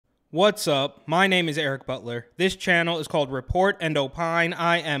What's up? My name is Eric Butler. This channel is called Report and Opine.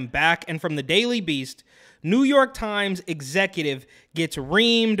 I am back, and from the Daily Beast, New York Times executive gets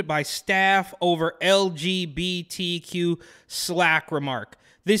reamed by staff over LGBTQ Slack remark.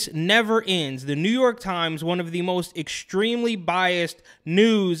 This never ends. The New York Times, one of the most extremely biased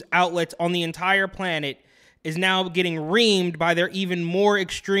news outlets on the entire planet, is now getting reamed by their even more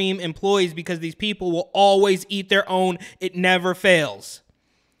extreme employees because these people will always eat their own. It never fails.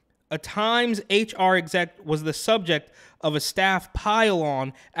 A Times HR exec was the subject of a staff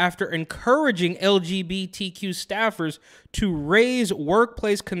pile-on after encouraging LGBTQ staffers to raise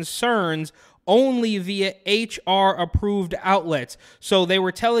workplace concerns only via HR-approved outlets. So they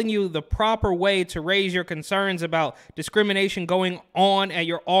were telling you the proper way to raise your concerns about discrimination going on at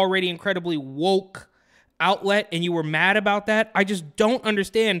your already incredibly woke outlet, and you were mad about that. I just don't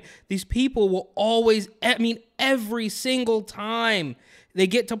understand. These people will always, every single time they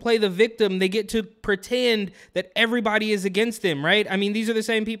get to play the victim, they get to pretend that everybody is against them, right? I mean, these are the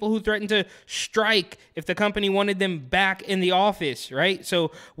same people who threatened to strike if the company wanted them back in the office, right?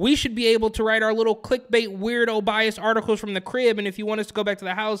 So we should be able to write our little clickbait, weirdo, biased articles from the crib, and if you want us to go back to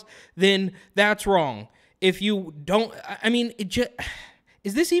the house, then that's wrong. If you don't,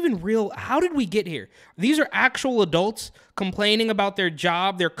 is this even real? How did we get here? These are actual adults complaining about their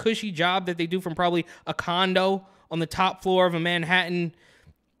job, their cushy job that they do from probably a condo on the top floor of a Manhattan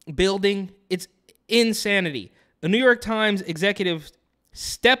building. It's insanity. The New York Times executive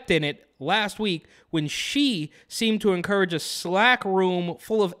stepped in it last week when she seemed to encourage a Slack room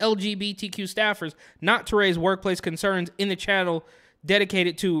full of LGBTQ staffers not to raise workplace concerns in the channel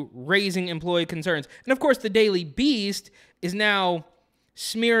dedicated to raising employee concerns. And of course, the Daily Beast is now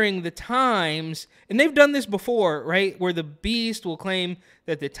smearing the Times, and they've done this before, right? Where the Beast will claim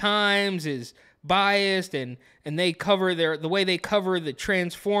that the Times is biased and they cover the way they cover the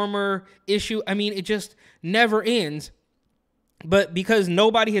Transformer issue. I mean, it just never ends. But because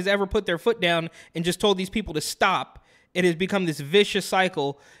nobody has ever put their foot down and just told these people to stop, it has become this vicious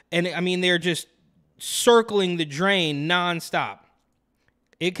cycle. And I mean, they're just circling the drain nonstop.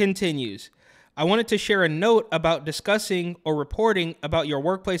 It continues. I wanted to share a note about discussing or reporting about your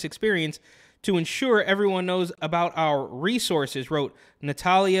workplace experience to ensure everyone knows about our resources, wrote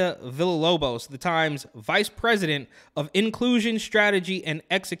Natalia Villalobos, the Times Vice President of Inclusion Strategy and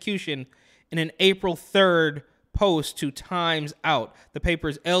Execution, in an April 3rd post to Times Out, the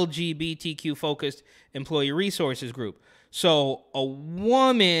paper's LGBTQ-focused employee resources group. So a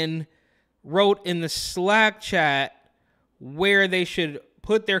woman wrote in the Slack chat where they should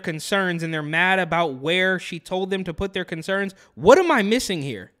put their concerns, and they're mad about where she told them to put their concerns. What am I missing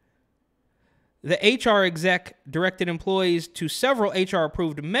here? The HR exec directed employees to several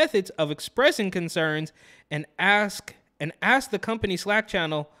HR-approved methods of expressing concerns and asked the company Slack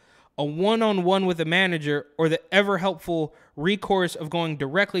channel a one-on-one with a manager or the ever-helpful recourse of going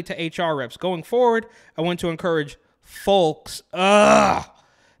directly to HR reps. Going forward, I want to encourage folks.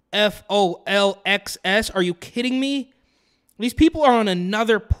 F-O-L-X-S. Are you kidding me? These people are on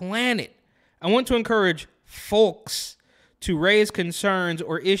another planet. I want to encourage folks to raise concerns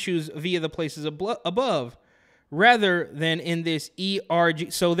or issues via the places above, rather than in this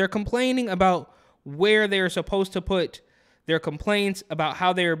ERG. So they're complaining about where they're supposed to put their complaints about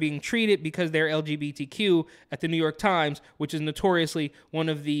how they are being treated because they're LGBTQ at the New York Times, which is notoriously one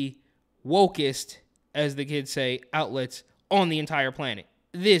of the wokest, as the kids say, outlets on the entire planet.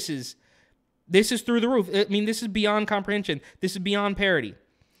 This is through the roof. I mean, this is beyond comprehension. This is beyond parody.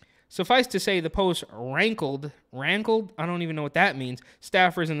 Suffice to say, the post rankled, I don't even know what that means,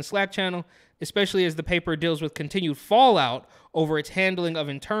 staffers in the Slack channel, especially as the paper deals with continued fallout over its handling of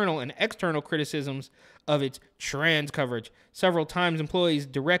internal and external criticisms of its trans coverage. Several Times employees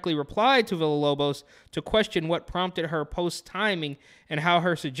directly replied to Villalobos to question what prompted her post timing and how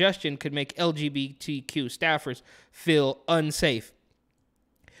her suggestion could make LGBTQ staffers feel unsafe.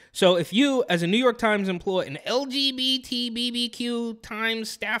 So if you, as a New York Times employee, an LGBTBBQ Times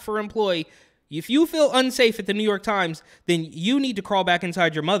staffer employee, if you feel unsafe at the New York Times, then you need to crawl back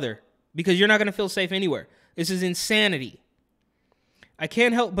inside your mother because you're not going to feel safe anywhere. This is insanity. I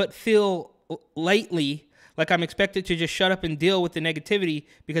can't help but feel lately like I'm expected to just shut up and deal with the negativity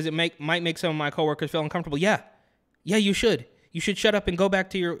because it might make some of my coworkers feel uncomfortable. Yeah, you should. You should shut up and go back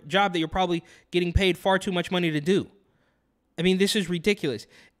to your job that you're probably getting paid far too much money to do. I mean, this is ridiculous.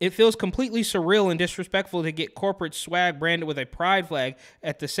 It feels completely surreal and disrespectful to get corporate swag branded with a pride flag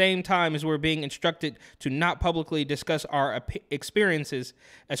at the same time as we're being instructed to not publicly discuss our experiences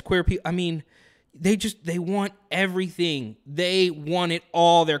as queer people. I mean, They want everything. They want it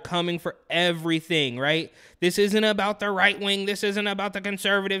all. They're coming for everything, right? This isn't about the right wing. This isn't about the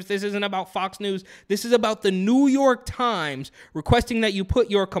conservatives. This isn't about Fox News. This is about the New York Times requesting that you put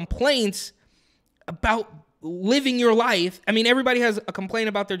your complaints about living your life. I mean, everybody has a complaint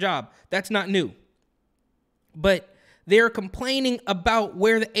about their job. That's not new. But they're complaining about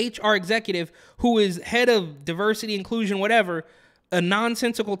where the HR executive, who is head of diversity, inclusion, whatever, a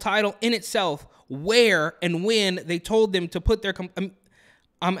nonsensical title in itself, where and when they told them to put their...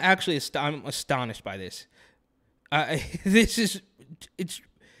 I'm astonished by this. This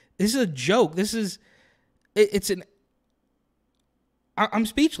is a joke. I'm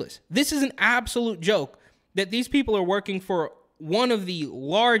speechless. This is an absolute joke that these people are working for one of the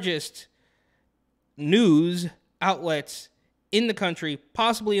largest news outlets in the country,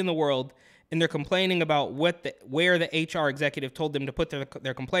 possibly in the world, and they're complaining about where the HR executive told them to put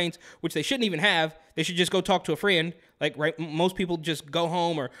their complaints, which they shouldn't even have. They should just go talk to a friend. Like, right, most people just go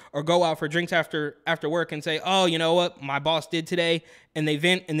home or go out for drinks after work and say, oh, you know what, my boss did today, and they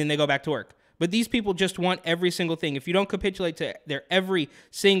vent, and then they go back to work. But these people just want every single thing. If you don't capitulate to their every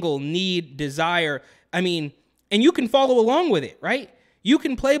single need, desire, I mean, and you can follow along with it, right? You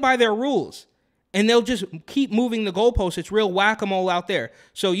can play by their rules. And they'll just keep moving the goalposts. It's real whack-a-mole out there.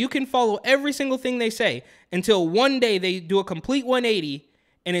 So you can follow every single thing they say until one day they do a complete 180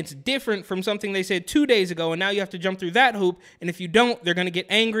 and it's different from something they said 2 days ago, and now you have to jump through that hoop, and if you don't, they're going to get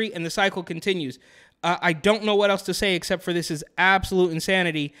angry and the cycle continues. I don't know what else to say except for this is absolute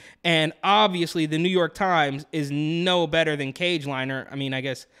insanity, and obviously the New York Times is no better than Cage Liner. I mean,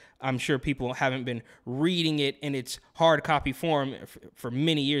 I'm sure people haven't been reading it in its hard copy form for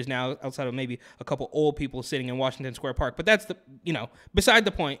many years now, outside of maybe a couple old people sitting in Washington Square Park. But that's beside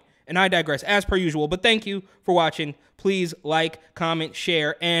the point, and I digress as per usual. But thank you for watching. Please like, comment,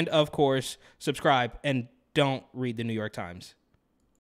 share, and of course, subscribe. And don't read the New York Times.